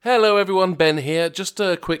Hello everyone, Ben here. Just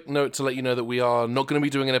a quick note to let you know that we are not going to be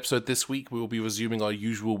doing an episode this week. We will be resuming our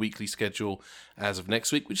usual weekly schedule as of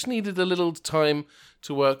next week, which needed a little time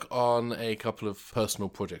to work on a couple of personal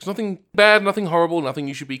projects. Nothing bad, nothing horrible, nothing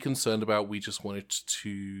you should be concerned about. We just wanted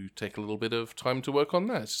to take a little bit of time to work on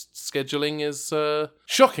that. Scheduling is,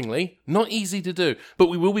 shockingly, not easy to do. But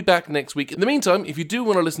we will be back next week. In the meantime, if you do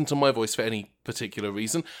want to listen to my voice for any particular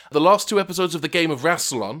reason, the last two episodes of the Game of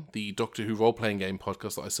Rassilon, the Doctor Who role-playing game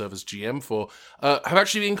podcast that I serve as GM for, have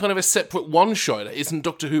actually been kind of a separate one-shot. It isn't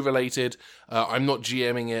Doctor Who related. I'm not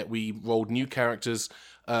GMing it. We rolled new characters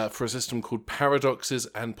for a system called Paradoxes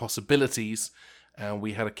and Possibilities, and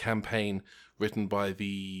we had a campaign written by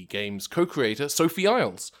the game's co-creator, Sophie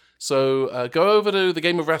Isles. So go over to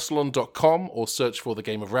thegameofrassilon.com or search for The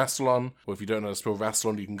Game of Rassilon, or if you don't know how to spell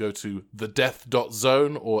Rassilon, you can go to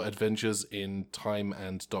thedeath.zone or Adventures in Time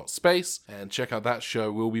and Space and check out that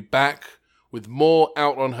show. We'll be back with more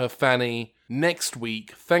Out on Her Fanny next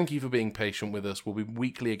week. Thank you for being patient with us. We'll be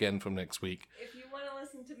weekly again from next week. If you want to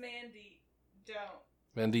listen to Mandy, don't.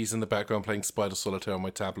 Mandy's in the background playing Spider Solitaire on my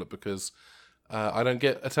tablet because I don't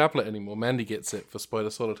get a tablet anymore. Mandy gets it for Spider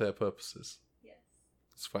Solitaire purposes. Yes.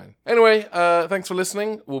 It's fine. Anyway, thanks for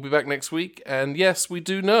listening. We'll be back next week. And yes, we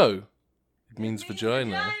do know. It means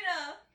vagina.